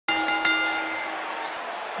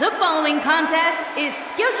The following contest is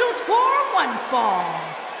scheduled for one fall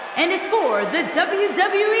and is for the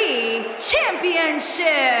WWE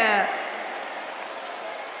Championship.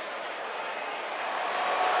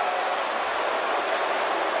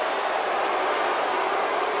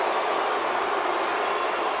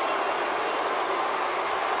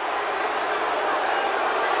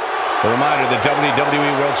 A reminder, the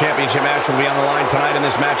WWE World Championship match will be on the line tonight in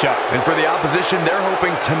this matchup. And for the opposition, they're hoping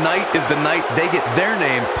tonight is the night they get their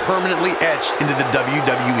name permanently etched into the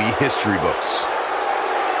WWE history books.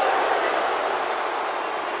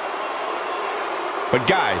 But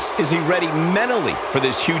guys, is he ready mentally for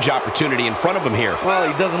this huge opportunity in front of him here?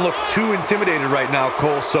 Well, he doesn't look too intimidated right now,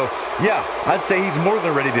 Cole, so yeah, I'd say he's more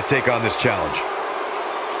than ready to take on this challenge.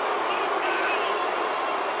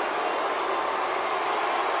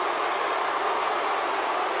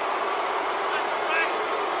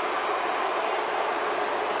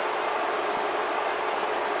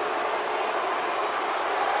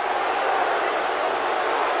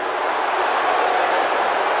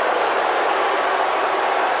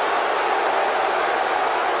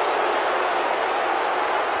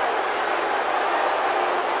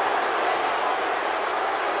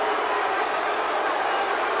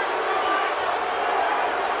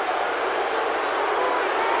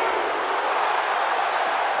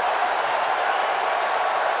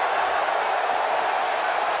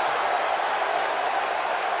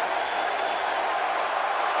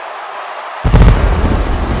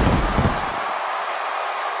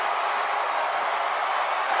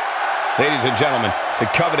 Ladies and gentlemen, the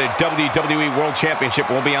coveted WWE World Championship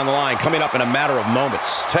will be on the line coming up in a matter of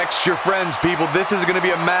moments. Text your friends, people. This is going to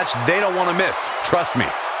be a match they don't want to miss. Trust me.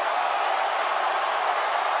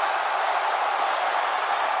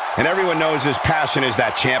 And everyone knows his passion is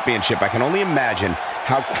that championship. I can only imagine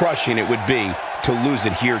how crushing it would be to lose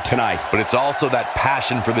it here tonight. But it's also that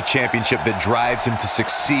passion for the championship that drives him to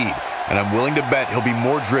succeed. And I'm willing to bet he'll be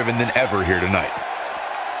more driven than ever here tonight.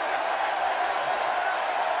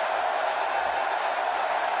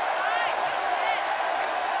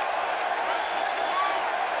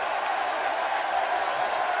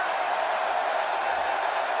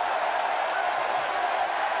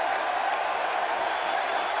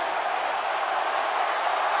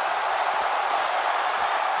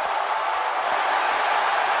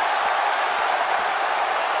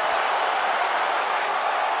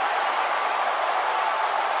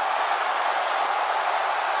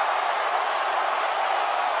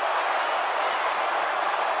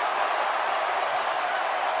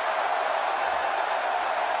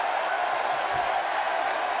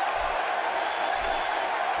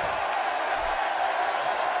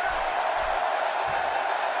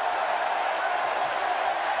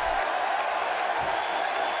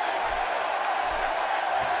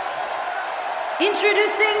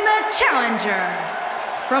 Introducing the challenger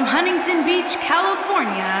from Huntington Beach,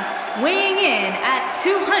 California, weighing in at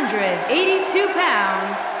 282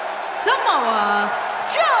 pounds, Samoa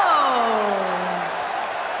Joe.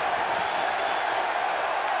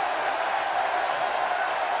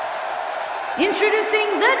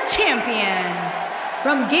 Introducing the champion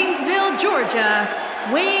from Gainesville, Georgia,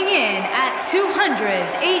 weighing in at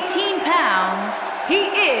 218 pounds, he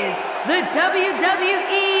is the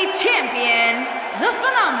WWE Champion, the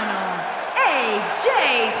phenomenal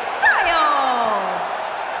AJ Styles.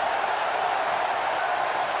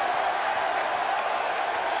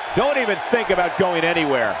 Don't even think about going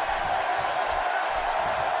anywhere.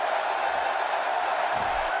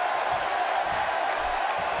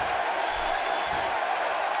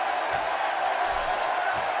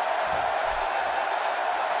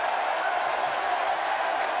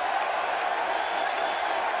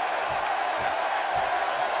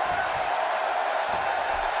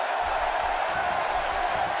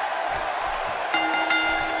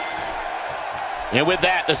 And with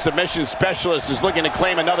that, the submission specialist is looking to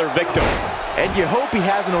claim another victim. And you hope he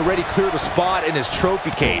hasn't already cleared a spot in his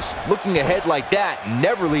trophy case. Looking ahead like that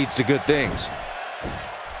never leads to good things.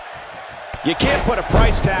 You can't put a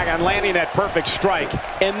price tag on landing that perfect strike,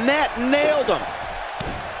 and that nailed him.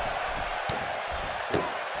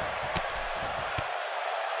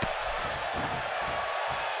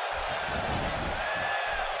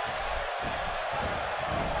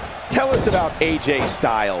 Tell us about AJ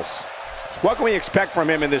Styles. What can we expect from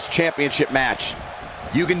him in this championship match?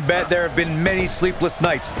 You can bet there have been many sleepless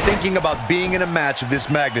nights thinking about being in a match of this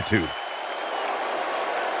magnitude.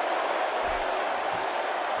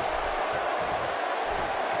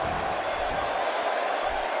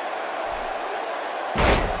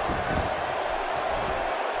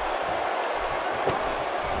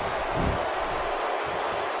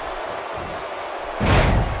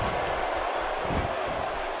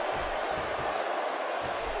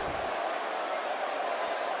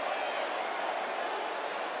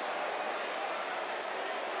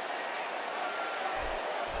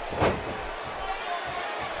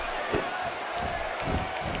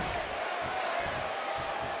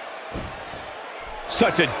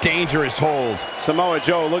 Such a dangerous hold. Samoa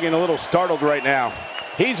Joe looking a little startled right now.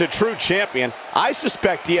 He's a true champion. I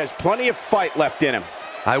suspect he has plenty of fight left in him.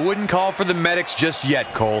 I wouldn't call for the medics just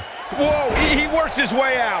yet, Cole. Whoa, he works his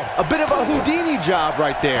way out. A bit of a Houdini job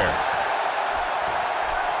right there.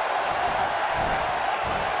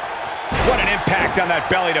 What an impact on that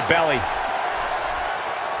belly-to-belly.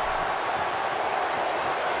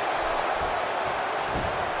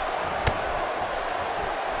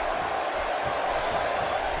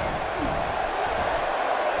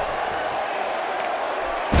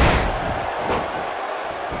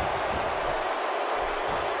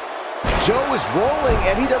 Joe is rolling,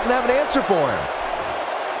 and he doesn't have an answer for him.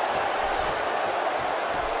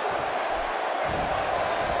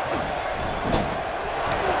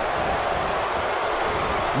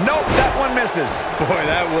 Nope, that one misses. Boy,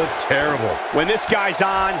 that was terrible. When this guy's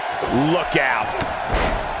on, look out.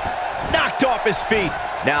 Knocked off his feet.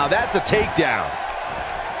 Now that's a takedown.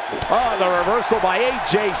 Oh, the reversal by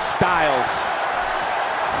AJ Styles.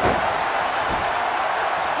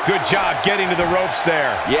 Good job getting to the ropes there.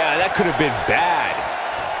 Yeah, that could have been bad.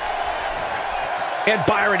 And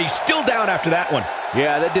Byron, he's still down after that one.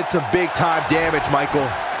 Yeah, that did some big-time damage, Michael.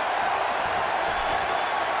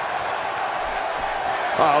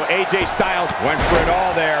 Oh, AJ Styles Went for it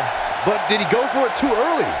all there. But did he go for it too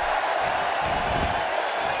early?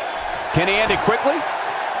 Can he end it quickly?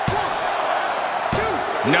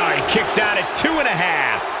 No, he kicks out at 2.5.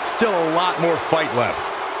 Still a lot more fight left.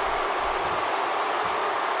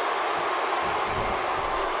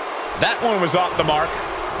 That one was off the mark.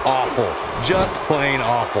 Awful. Just plain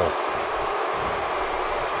awful.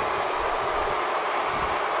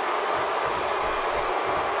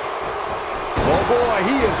 Oh boy,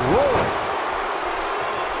 he is rolling.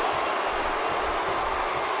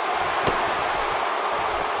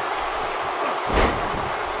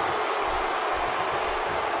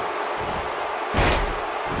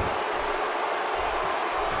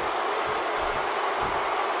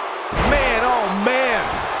 Man, oh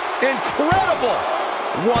man. Incredible!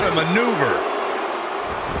 What a maneuver.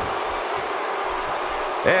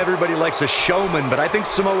 Everybody likes a showman, but I think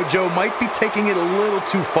Samoa Joe might be taking it a little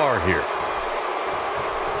too far here.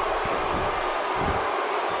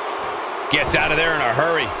 Gets out of there in a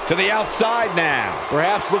hurry. To the outside now.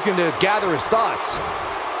 Perhaps looking to gather his thoughts.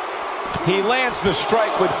 He lands the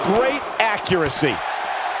strike with great accuracy.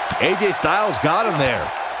 AJ Styles got him there.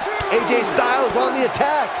 AJ Styles on the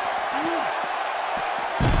attack.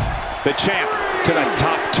 The champ to the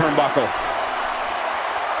top turnbuckle.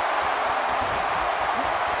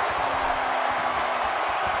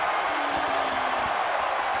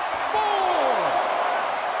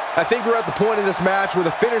 I think we're at the point in this match where the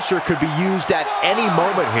finisher could be used at any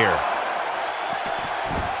moment here.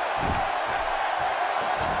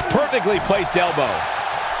 Perfectly placed elbow.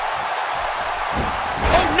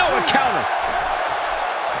 Oh, no, a counter.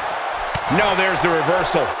 No, there's the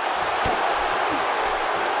reversal.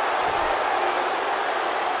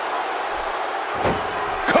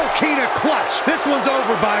 Coquina clutch. This one's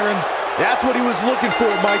over, Byron. That's what he was looking for,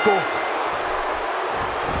 Michael.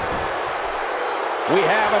 We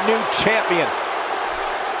have a new champion.